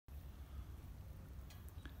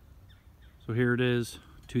So here it is,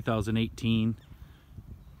 2018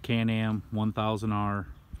 CanAm 1000r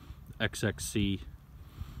XXC.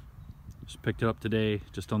 Just picked it up today,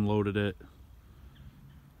 just unloaded it.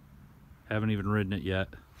 Haven't even ridden it yet.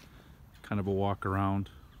 Kind of a walk around.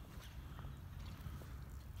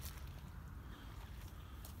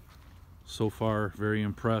 So far, very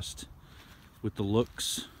impressed with the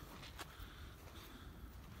looks.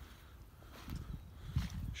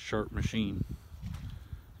 Sharp machine.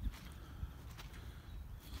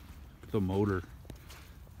 The motor.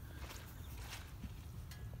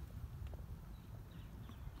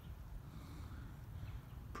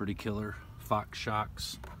 Pretty killer. Fox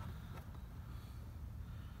shocks.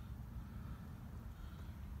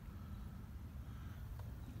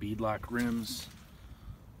 Beadlock rims.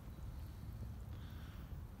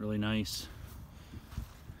 Really nice.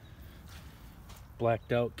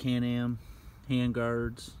 Blacked out CanAm hand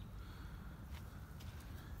guards.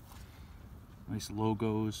 Nice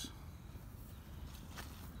logos.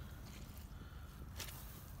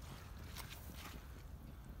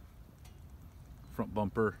 Front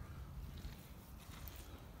bumper.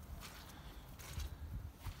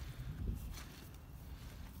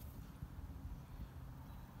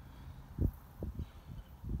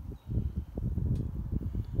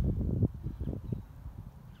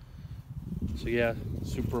 So yeah,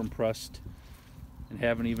 super impressed and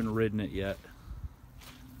haven't even ridden it yet.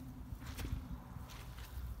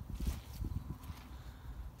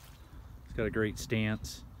 It's got a great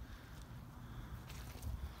stance.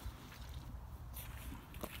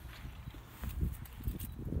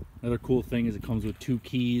 Another cool thing is it comes with 2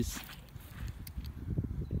 keys.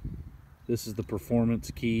 This is the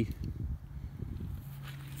performance key.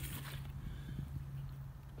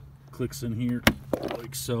 Clicks in here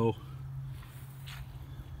like so.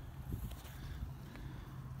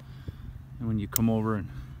 And when you come over and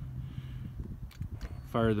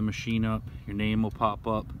fire the machine up, your name will pop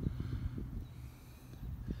up.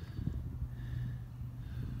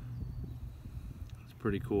 It's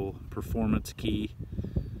pretty cool. Performance key.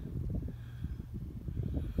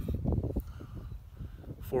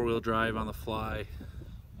 4-wheel drive on the fly.